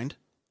the grind,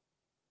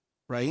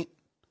 right?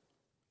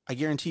 I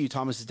guarantee you,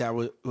 Thomas's dad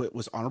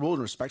was honorable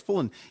and respectful,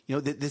 and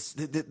this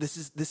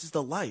is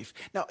the life.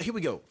 Now here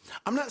we go.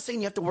 I'm not saying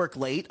you have to work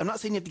late. I'm not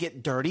saying you have to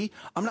get dirty.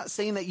 I'm not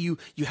saying that you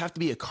have to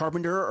be a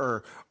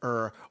carpenter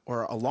or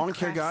a lawn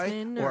care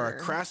guy or a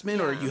craftsman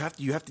or you have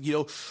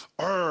to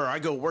I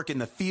go work in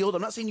the field.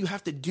 I'm not saying you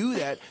have to do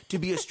that to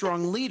be a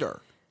strong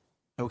leader.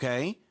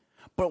 Okay,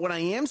 but what I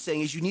am saying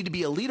is you need to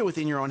be a leader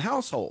within your own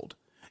household.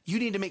 You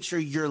need to make sure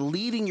you're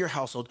leading your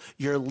household,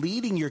 you're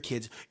leading your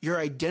kids, you're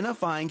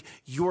identifying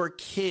your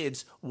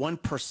kids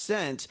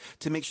 1%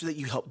 to make sure that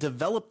you help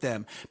develop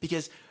them.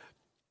 Because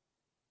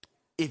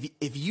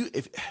if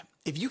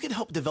you can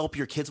help develop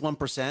your kids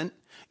 1%,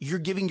 you're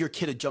giving your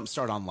kid a jump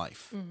start on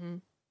life. Mm-hmm.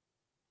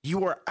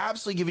 You are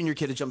absolutely giving your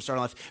kid a jump start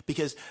on life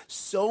because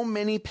so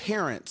many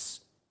parents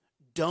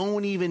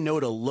don't even know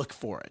to look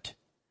for it.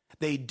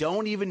 They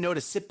don't even know to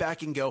sit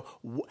back and go,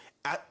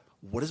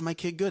 what is my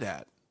kid good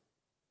at?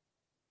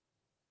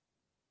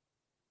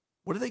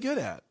 What are they good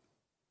at?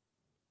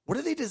 What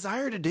do they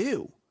desire to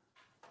do?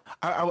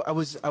 I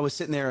was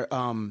sitting there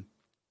in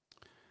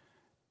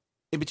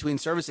between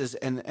services,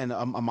 and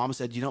a mom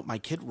said, my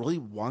kid really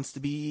wants to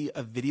be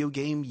a video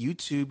game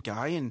YouTube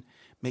guy and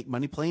make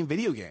money playing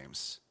video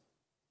games.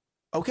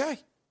 Okay.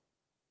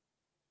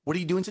 What are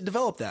you doing to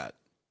develop that?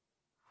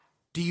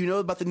 Do you know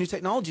about the new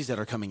technologies that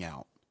are coming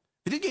out?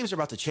 Video games are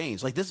about to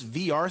change. Like, this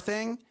VR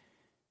thing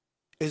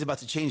is about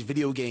to change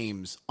video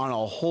games on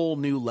a whole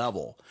new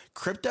level.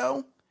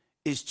 Crypto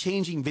is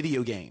changing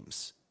video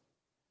games.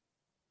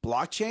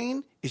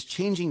 Blockchain is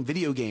changing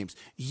video games.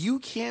 You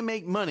can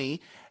make money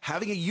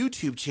having a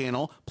YouTube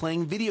channel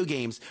playing video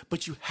games,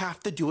 but you have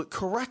to do it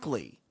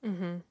correctly.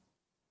 Mm-hmm.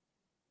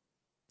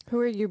 Who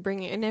are you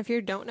bringing? And if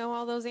you don't know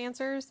all those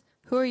answers,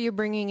 who are you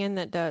bringing in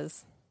that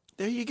does?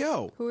 There you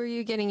go. Who are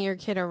you getting your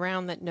kid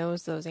around that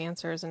knows those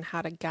answers and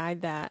how to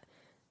guide that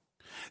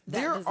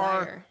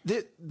desire?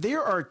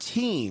 There are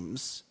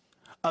teams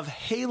of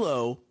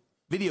Halo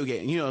video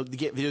game,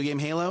 the video game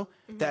Halo,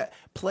 that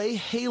play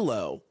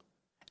Halo,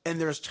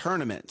 and there's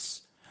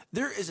tournaments.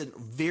 There is a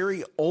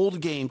very old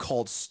game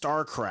called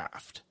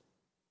StarCraft.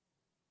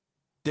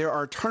 There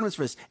are tournaments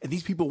for this, and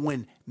these people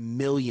win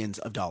millions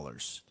of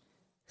dollars.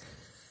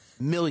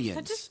 Millions.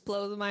 That just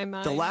blows my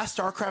mind. The last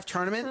StarCraft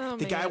tournament,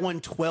 the guy won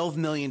 $12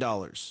 million.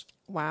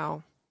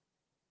 Wow.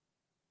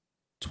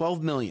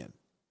 $12 million.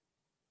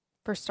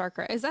 For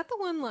StarCraft. Is that the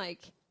one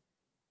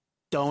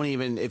don't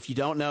even, if you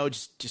don't know,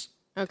 just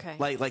Okay.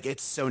 like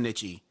it's so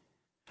nichey,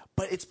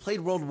 but it's played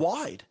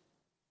worldwide.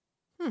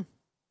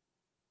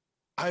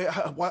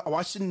 I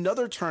watched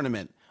another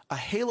tournament, a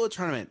Halo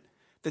tournament.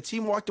 The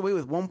team walked away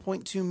with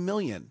 1.2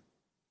 million,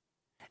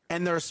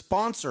 and they're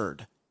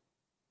sponsored.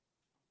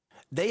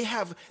 They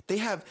have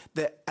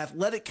the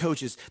athletic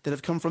coaches that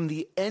have come from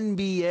the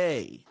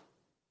NBA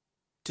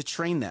to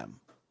train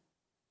them.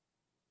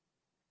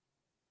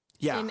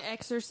 Yeah, In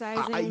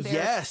exercising their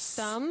yes,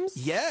 thumbs.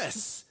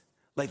 yes.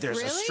 Like there's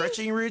a Really?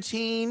 stretching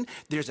routine.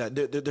 There's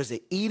a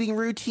eating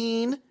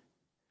routine,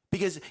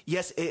 because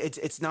yes,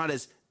 it's not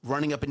as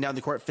running up and down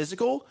the court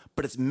physical,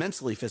 but it's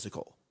mentally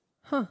physical.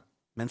 Huh.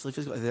 Mentally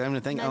physical. Is that even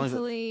a thing?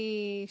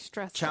 Mentally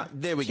stressful.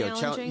 There we go.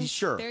 Challenging?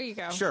 Sure. There you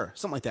go. Sure.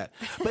 Something like that.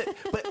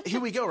 But here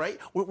we go, right?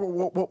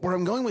 Where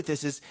I'm going with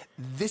this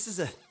is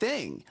a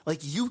thing. Like,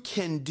 you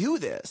can do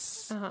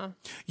this. Uh-huh.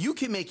 You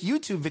can make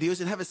YouTube videos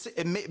and have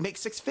make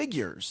six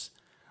figures.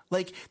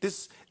 Like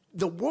this,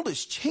 the world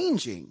is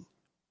changing.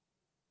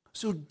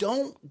 So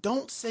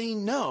don't say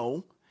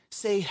no.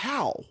 Say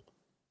how.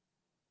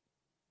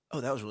 Oh,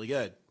 that was really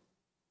good.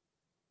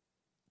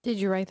 Did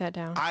you write that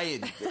down?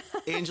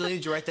 Angelina,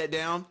 did you write that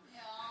down?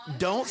 Yeah.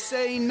 Don't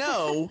say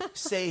no,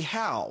 say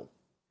how.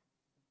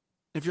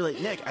 If you're like,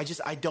 Nick,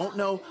 I don't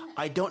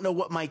know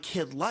what my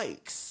kid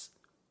likes.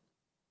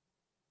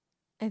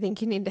 I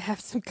think you need to have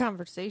some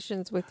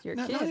conversations with your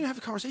Not kid. even have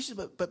a conversation,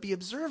 but be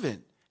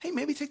observant. Hey,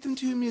 maybe take them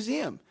to a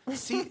museum.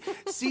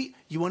 See,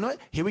 you want to know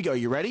what? Here we go.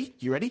 You ready?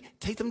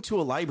 Take them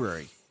to a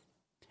library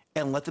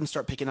and let them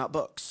start picking out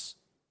books.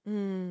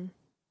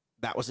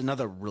 That was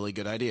another really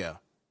good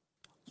idea.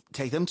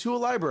 Take them to a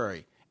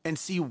library and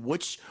see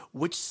which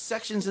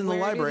sections in the Where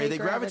do library they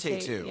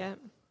gravitate to. Yep.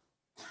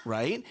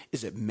 Right?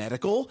 Is it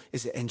medical?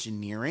 Is it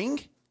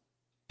engineering?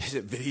 Is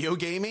it video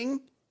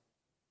gaming?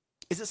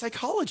 Is it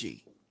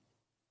psychology?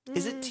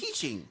 Is it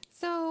teaching?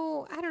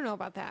 So I don't know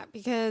about that,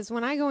 because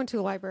when I go into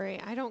a library,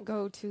 I don't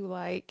go to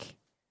like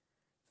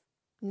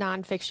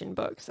nonfiction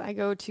books. I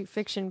go to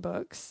fiction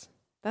books.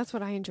 That's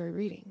what I enjoy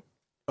reading.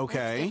 That's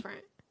Okay.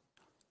 different.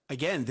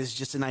 Again, this is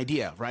just an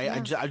idea, right?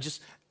 Yeah. I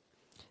just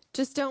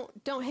Just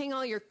don't hang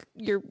all your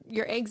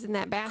eggs in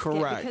that basket,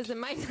 Correct. because it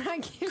might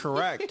not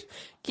Correct.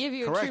 give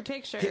you a Correct. true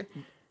picture.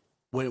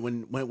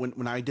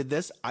 When I did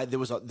this, there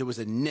was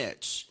a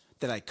niche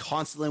that I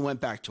constantly went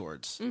back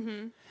towards,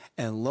 and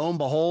lo and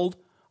behold,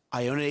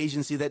 I own an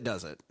agency that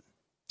does it.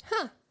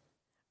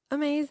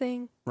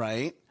 Amazing.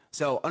 Right?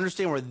 So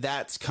understand where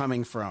that's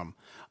coming from,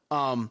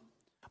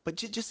 but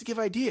just to give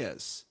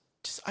ideas,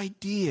 just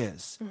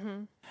ideas,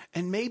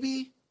 and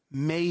maybe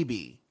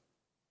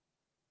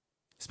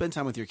spend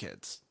time with your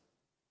kids.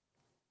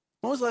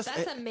 When was the last?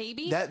 That's a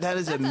maybe? That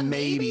is That's a a maybe.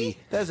 maybe?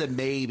 That is a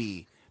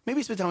maybe.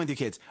 Maybe spend time with your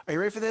kids. Are you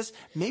ready for this?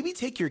 Maybe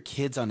take your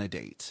kids on a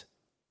date.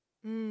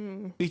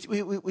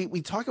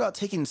 We talk about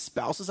taking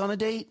spouses on a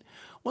date.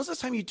 When was the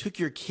last time you took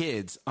your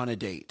kids on a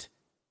date?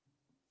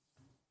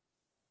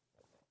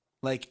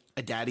 Like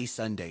a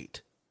daddy-son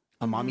date,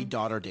 a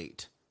mommy-daughter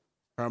date,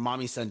 or a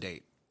mommy-son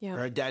date, Yeah.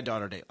 or a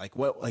dad-daughter date, like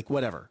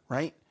whatever,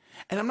 right?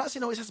 And I'm not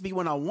saying it always has to be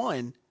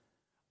one-on-one,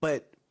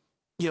 but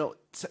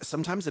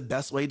sometimes the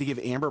best way to give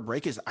Amber a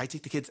break is I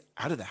take the kids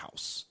out of the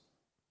house.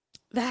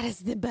 That is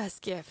the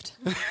best gift.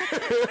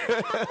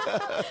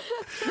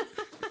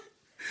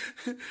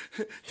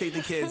 Take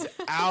the kids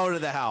out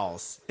of the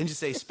house and just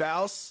say,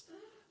 spouse,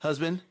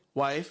 husband,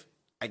 wife,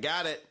 I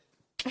got it.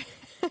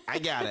 I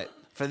got it.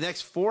 For the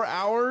next 4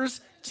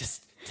 hours,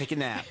 just take a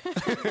nap.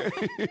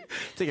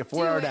 Take a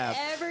 4-hour nap.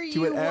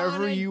 Do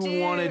whatever you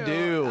want to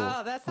do.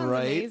 Oh, that sounds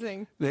right?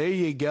 amazing. There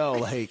you go.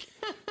 Like,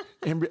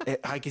 Amber,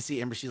 I can see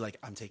Amber. She's like,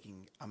 I'm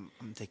taking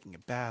a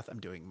bath.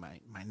 I'm doing my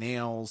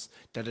nails.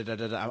 Da da da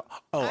da da.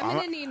 Oh, I'm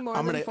gonna need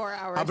more than 4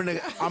 hours.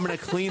 I'm gonna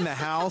clean the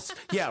house.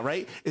 Yeah,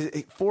 right.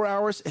 4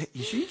 hours.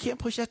 You sure you can't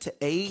push that to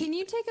 8? Can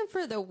you take them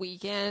for the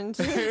weekend?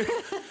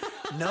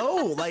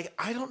 No, like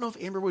I don't know if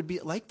Amber would be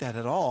like that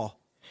at all.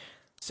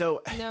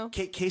 So, No.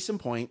 Case in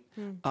point,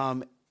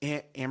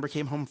 Amber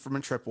came home from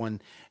a trip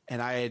and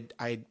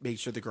I made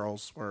sure the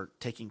girls were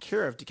taken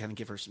care of to kind of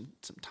give her some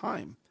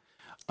time.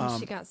 And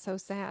she got so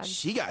sad.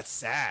 She got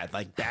sad,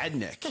 like bad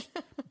Nick,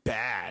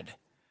 bad.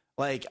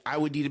 Like I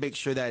would need to make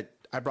sure that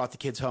I brought the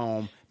kids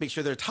home, make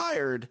sure they're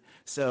tired,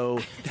 so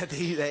that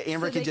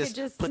Amber So could they just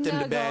could put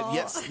them to bed. snuggle.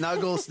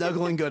 Yes,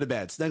 snuggle and go to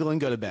bed. Snuggle and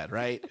go to bed.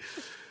 Right.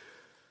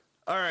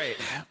 All right.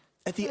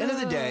 At the end of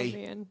the day,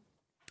 Man.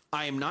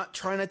 I am not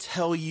trying to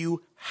tell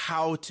you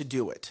how to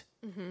do it.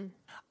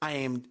 I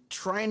am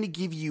trying to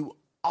give you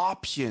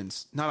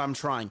options.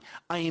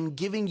 I am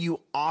giving you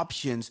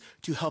options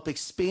to help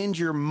expand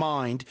your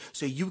mind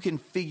so you can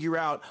figure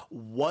out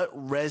what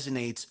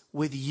resonates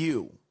with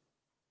you.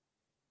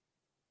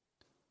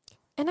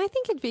 And I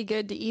think it'd be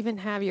good to even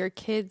have your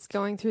kids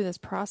going through this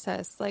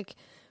process. Like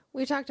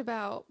we talked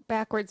about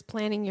backwards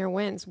planning your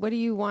wins. What do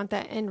you want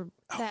that end?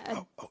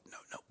 No.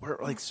 We're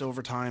like so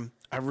over time.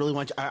 I really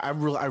want you, I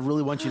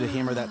really want you to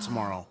hammer that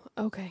tomorrow.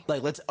 Okay.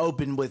 Like let's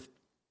open with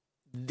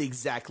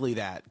exactly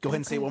that. Go ahead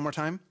and say it one more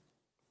time.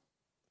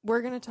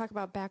 We're going to talk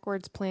about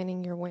backwards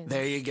planning your wins.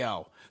 There you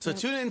go. So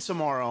tune in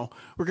tomorrow.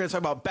 We're going to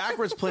talk about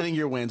backwards planning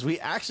your wins. We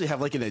actually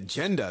have like an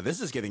agenda. This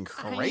is getting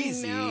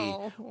crazy. I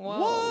know. Whoa.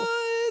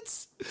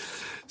 What?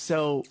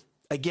 So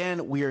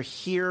again, we are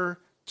here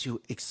to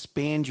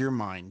expand your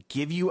mind,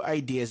 give you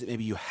ideas that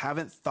maybe you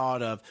haven't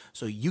thought of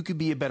so you could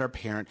be a better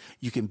parent,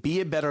 you can be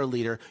a better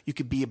leader, you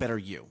could be a better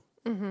you.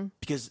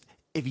 Because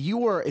if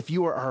you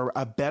are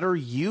a better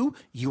you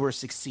are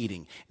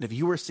succeeding. And if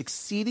you are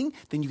succeeding,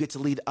 then you get to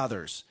lead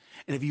others.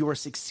 And if you are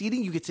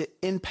succeeding, you get to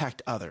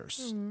impact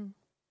others in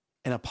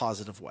a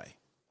positive way.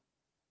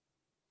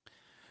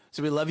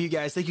 So we love you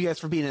guys. Thank you guys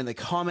for being in the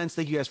comments.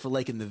 Thank you guys for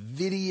liking the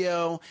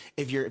video.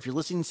 If you're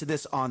listening to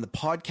this on the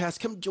podcast,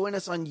 come join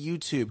us on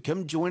YouTube.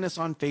 Come join us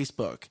on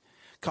Facebook.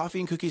 Coffee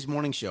and Cookies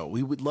Morning Show.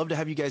 We would love to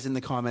have you guys in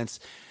the comments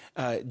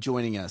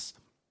joining us.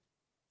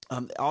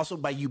 Also,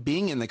 by you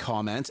being in the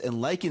comments and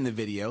liking the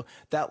video,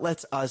 that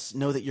lets us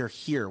know that you're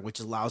here, which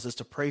allows us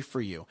to pray for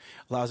you,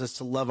 allows us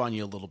to love on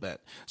you a little bit.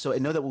 So,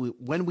 and know that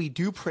when we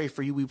do pray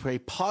for you, we pray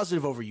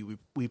positive over you.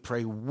 We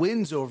pray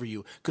wins over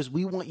you because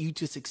we want you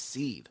to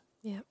succeed.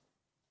 Yep.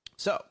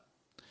 So,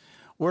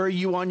 where are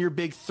you on your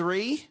big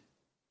three?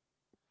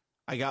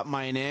 I got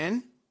mine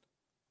in.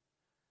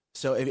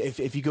 So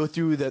if you go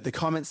through the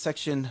comment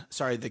section,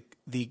 sorry,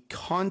 the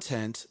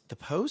content, the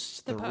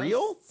post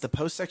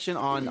section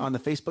on the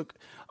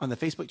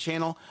Facebook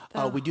channel,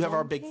 we do have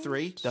our big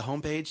three, the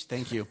homepage.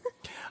 Thank you.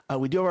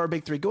 We do have our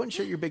big three. Go and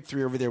share your big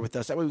three over there with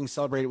us. That way we can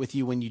celebrate it with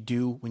you when you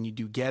do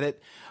get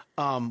it,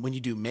 when you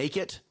do make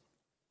it,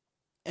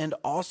 and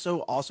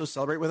also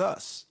celebrate with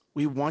us.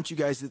 We want you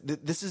guys.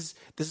 This is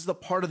the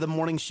part of the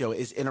morning show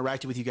is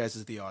interacting with you guys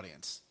as the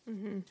audience.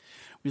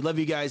 We love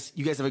you guys.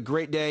 You guys have a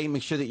great day.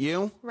 Make sure that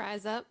you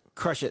rise up,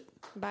 crush it.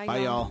 Bye,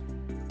 y'all.